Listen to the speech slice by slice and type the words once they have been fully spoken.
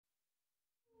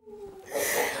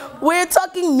We're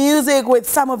talking music with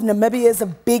some of Namibia's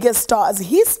biggest stars.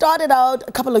 He started out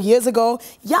a couple of years ago,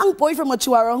 young boy from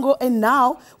Ochuarongo, and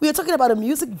now we are talking about a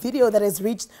music video that has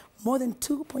reached more than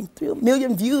 2.3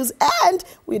 million views, and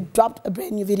we dropped a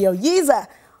brand new video. YEEZIR,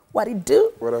 what it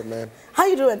do? What up, man? How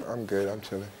you doing? I'm good, I'm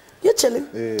chilling. You're chilling?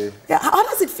 Yeah. How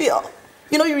does it feel?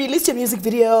 You know, you released your music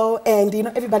video and, you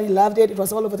know, everybody loved it. It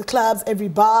was all over the clubs, every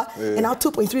bar, and now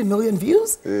 2.3 million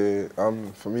views. Yeah,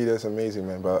 for me, that's amazing,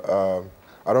 man. But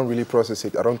I don't really process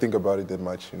it. I don't think about it that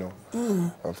much, you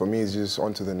know. For me, it's just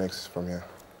on to the next from here.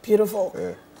 Beautiful.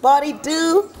 Yeah. Body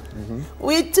do.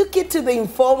 We took it to the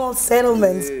informal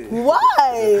settlements.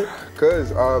 Why?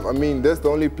 Because, I mean, that's the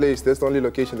only place, that's the only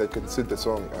location that could suit the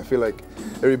song. I feel like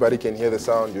everybody can hear the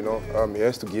sound, you know. It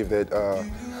has to give that,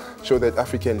 show that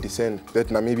African descent, that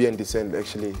Namibian descent,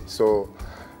 actually. So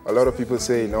a lot of people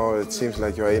say, no, it seems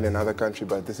like you're in another country,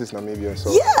 but this is Namibia.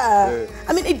 So yeah.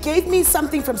 I mean, it gave me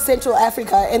something from Central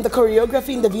Africa, and the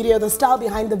choreography in the video, the style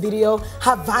behind the video,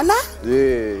 Havana.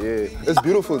 Yeah. It's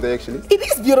beautiful there, actually. It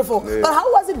is beautiful. Yeah. But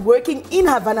how was it working in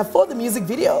Havana for the music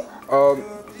video?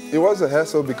 It was a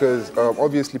hassle because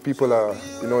obviously people are,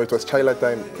 you know, it was Chila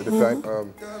time at the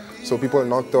time. So people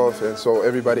knocked off, and so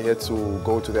everybody had to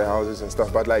go to their houses and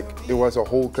stuff. But like, it was a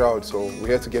whole crowd, so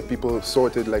we had to get people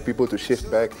sorted, like people to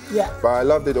shift back. Yeah. But I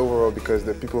loved it overall because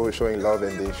the people were showing love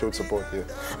and they showed support here.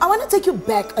 I want to take you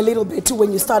back a little bit to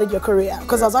when you started your career,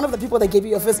 because I was one of the people that gave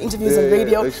you your first interviews on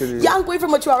radio. Actually, young boy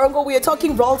from Ochuarongo, we are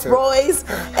talking Rolls Royce,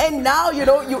 and now, you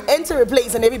know, you enter a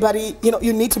place and everybody, you know,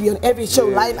 you need to be on every show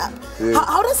lineup.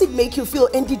 How does it make you feel,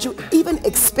 and did you even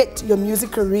expect your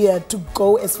music career to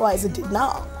go as far as it did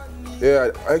now?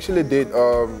 Yeah, I actually did.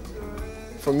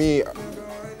 For me,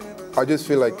 I just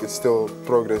feel like it's still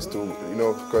progress too, you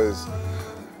know, because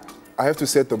I have to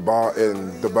set the bar,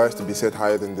 and the bar has to be set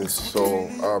higher than this. So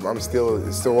it's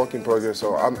still work in progress.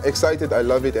 So I'm excited, I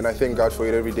love it, and I thank God for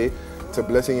it every day. It's a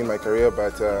blessing in my career,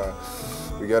 but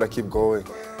we gotta keep going.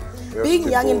 Being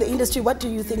young in the industry, what do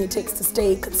you think it takes to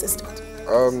stay consistent?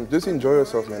 Just enjoy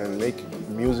yourself, man, and make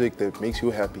music that makes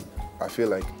you happy, I feel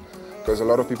like. Because a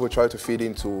lot of people try to fit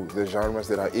into the genres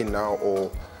that are in now,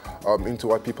 or into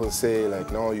what people say,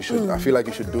 like, no, you should, I feel like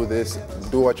you should do this,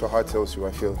 do what your heart tells you,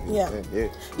 I feel. Yeah.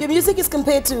 Your music is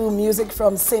compared to music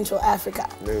from Central Africa.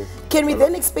 Can we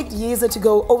then expect YEEZIR to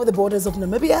go over the borders of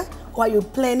Namibia, or are you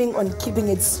planning on keeping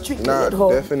it strictly at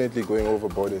home? Definitely going over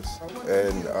borders.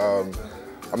 And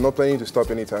I'm not planning to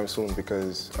stop anytime soon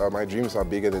because my dreams are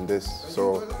bigger than this.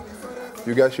 So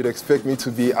you guys should expect me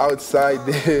to be outside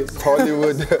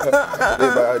Hollywood.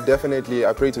 But definitely,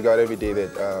 I pray to God every day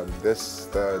that that's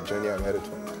the journey I'm headed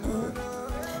for.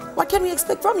 What can we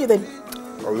expect from you then?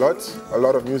 A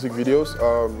lot of music videos.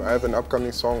 I have an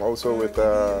upcoming song also with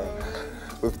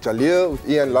Jalil, with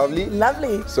Ian Lovely.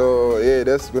 Lovely. So yeah,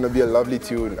 that's gonna be a lovely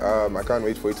tune. I can't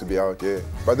wait for it to be out. Yeah,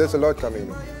 but there's a lot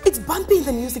coming. It's bumpy in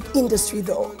the music industry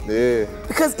though. Yeah.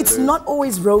 Because it's not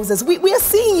always roses. We are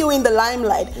seeing you in the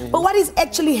limelight, but what is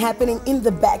actually happening in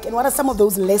the back, and what are some of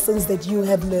those lessons that you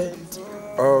have learned?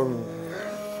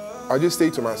 I just stay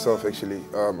to myself, actually.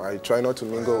 I try not to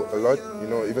mingle a lot, you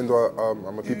know, even though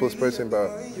I'm a people's person, but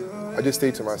I just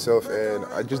stay to myself and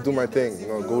I just do my thing, you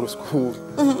know, go to school,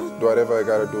 do whatever I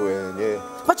gotta do, and yeah.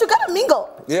 But you gotta mingle.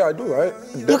 Yeah, I do, right?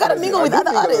 You gotta mingle with other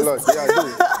artists.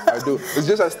 Yeah, I do. It's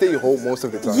just I stay home most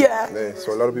of the time. Yeah.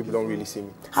 So a lot of people don't really see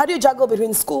me. How do you juggle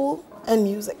between school and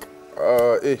music?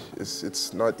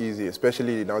 It's not easy,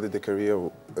 especially now that the career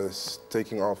is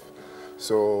taking off.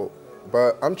 So,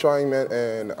 but I'm trying, man,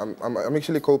 and I'm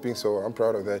actually coping, so I'm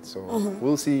proud of that. So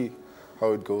we'll see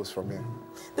how it goes from here.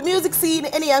 The music scene,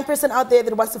 any young person out there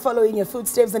that wants to follow in your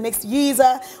footsteps, the next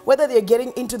YEEZIR, whether they're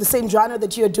getting into the same genre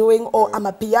that you're doing or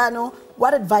Amapiano,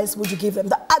 what advice would you give them?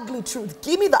 The ugly truth.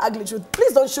 Give me the ugly truth.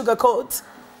 Please don't sugarcoat.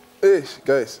 Hey,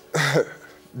 guys,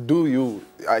 do you.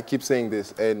 I keep saying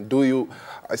this, and do you.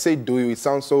 I say do you. It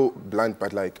sounds so blunt,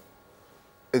 but like,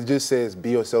 it just says be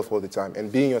yourself all the time.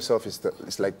 And being yourself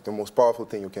is like the most powerful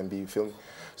thing you can be, you feel me?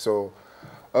 So,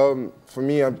 for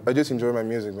me, I just enjoy my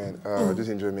music, man. I just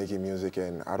enjoy making music,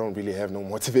 and I don't really have no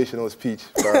motivational speech.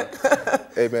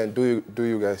 But hey, man, do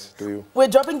you guys, do you? We're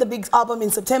dropping the big album in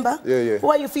September. Yeah.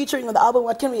 Who are you featuring on the album?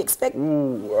 What can we expect?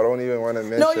 Ooh, I don't even want to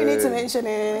mention. No, you need to mention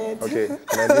it. Okay,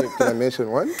 can I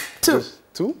mention one? Two. Just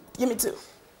two? Give me two.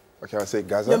 Okay, I'll say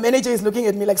Gaza. Your manager is looking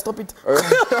at me like, stop it.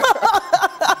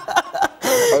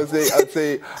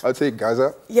 I'll say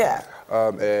Gaza. Yeah.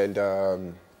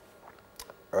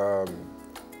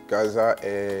 Gaza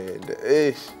and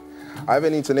I have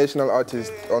an international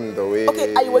artist on the way.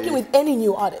 Okay, are you working with any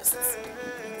new artists?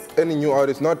 Any new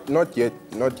artists? Not yet,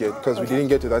 because we didn't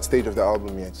get to that stage of the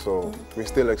album yet. So we're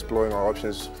still exploring our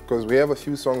options because we have a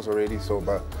few songs already. So,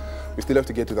 but we still have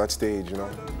to get to that stage, you know.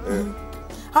 Yeah.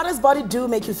 How does Body Do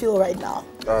make you feel right now?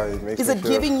 It makes is me it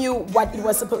feel, giving you what it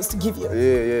was supposed to give you?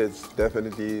 Yeah, it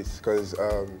definitely is. Because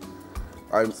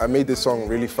I made this song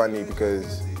really funny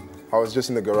because I was just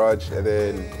in the garage and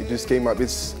then it just came up.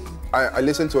 I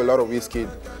listen to a lot of Wizkid,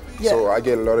 so I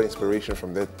get a lot of inspiration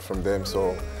from them.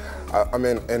 So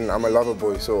and I'm a lover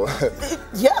boy, so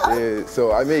yeah.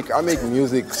 So I make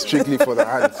music strictly for the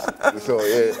hands. So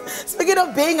yeah. Speaking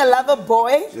of being a lover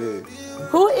boy,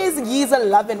 who is YEEZIR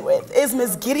loving with? Is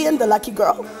Miss Gideon the lucky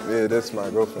girl? Yeah, that's my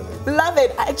girlfriend. Love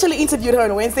it. I actually interviewed her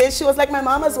on Wednesday. She was like, my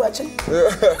mama's watching.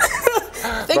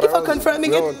 Thank you for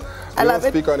confirming it. I love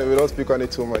it. We don't speak on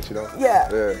it too much, you know.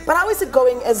 Yeah. But how is it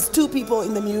going as two people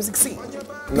in the music scene?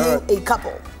 Being a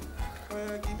couple.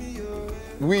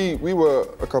 We were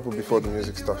a couple before the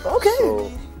music stuff. Okay.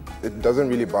 So it doesn't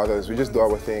really bother us. We just do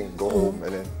our thing, go home,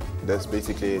 and then that's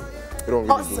basically it. We don't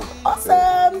really do.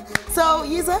 Awesome. So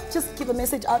YEEZIR, just give a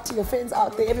message out to your friends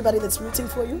out there, everybody that's rooting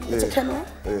for you. It's a camera.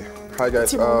 Hi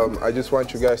guys, I just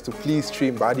want you guys to please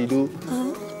stream Body Do.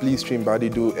 Please stream Body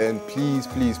Do, and please,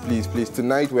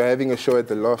 tonight we're having a show at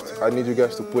the Loft. I need you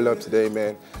guys to pull up today,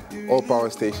 man. All power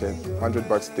station,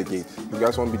 $100 at the gate. You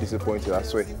guys won't be disappointed, I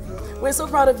swear. We're so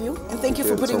proud of you, and thank you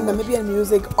for putting Namibian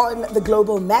music on the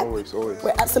global map. Always.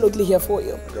 We're absolutely here for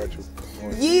you. I got you.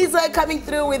 YEEZIR coming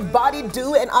through with Body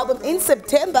Do, an album in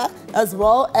September, as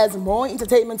well as more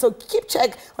entertainment. So keep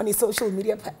check on his social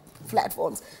media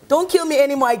platforms. Don't kill me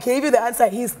anymore. I gave you the answer.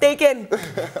 He's taken.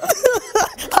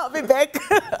 I'll be back.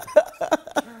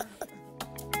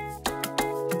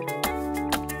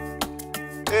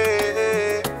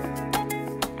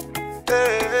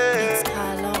 It's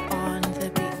Carlo on the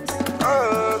beat.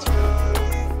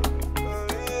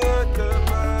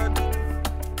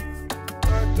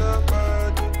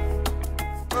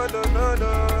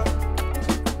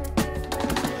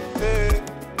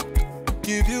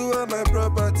 Give you all my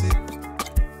property.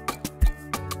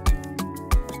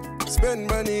 Spend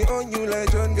money on you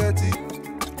like John Gotti.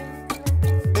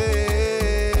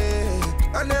 Hey,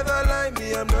 I never lie,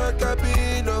 me, I'm not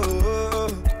happy, no.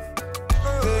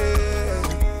 Hey,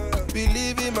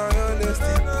 believe in my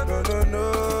honesty, no.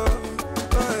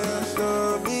 Oh, yeah,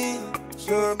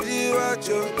 show me what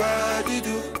your body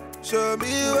do. Show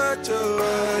me what your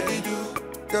body do.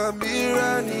 Got me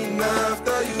running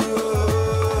after you.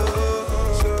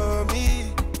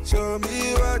 Show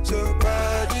me what your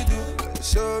body do.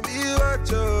 Show me what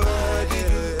your body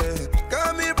do.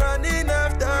 Got me running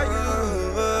after you.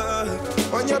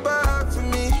 On your back for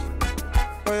me.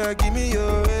 Oh yeah, give me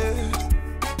your waist.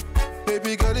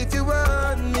 Baby girl, if you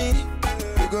want me,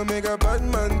 you gon' make a bad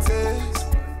man taste.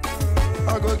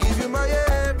 I go give you my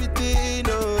everything.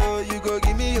 Oh, you go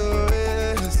give me your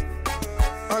waist.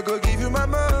 I go give you my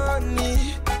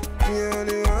money. Me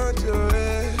only want your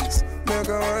waist. Make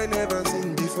a I never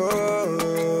seen before.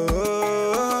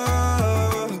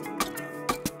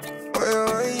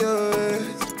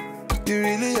 You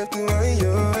really have to wind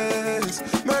your waist.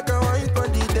 Make a wine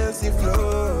on the dancing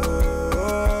floor.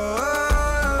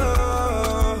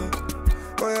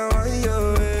 Why you wind your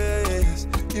waist?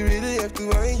 You really have to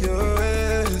wind your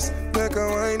waist. Make a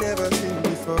wine never seen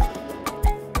before.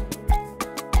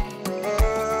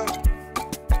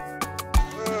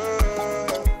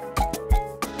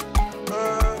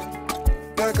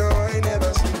 Make a wine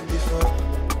never seen before.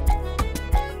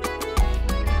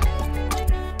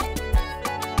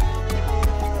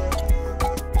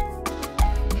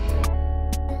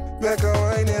 Like how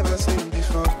I never seen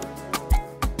before.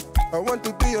 I want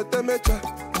to be your temperature.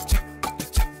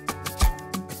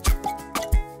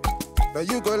 Now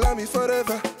you go love me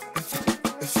forever.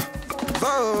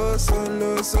 Oh,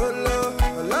 solo,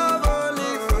 love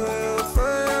only for you.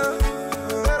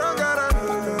 They don't gotta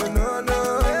know, no.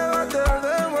 They won't tell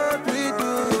them what we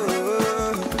do.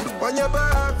 On your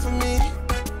back for me,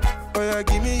 oh yeah,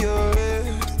 give me your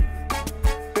waist.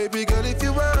 Baby girl, if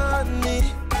you want me,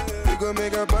 go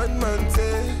make a bad man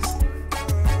taste.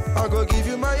 I go give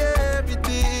you my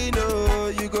everything, oh,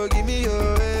 you go give me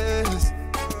your waist.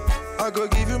 I go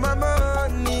give you my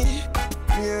money,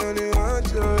 me only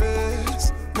want your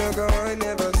waist. Make a I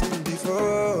never seen before.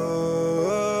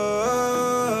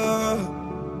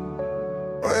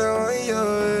 Oh, you want your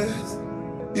waist.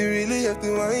 You really have to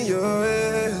want your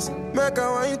waist. Make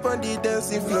a wine on the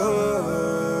dancing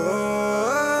floor.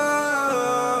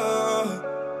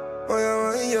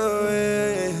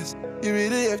 You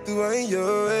really have to wind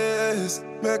your waist.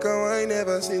 Make a wine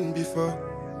never seen before.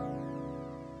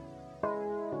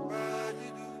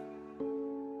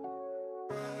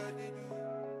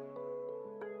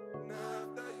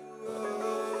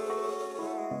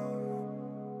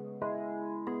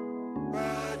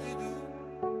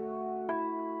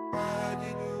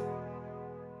 you do.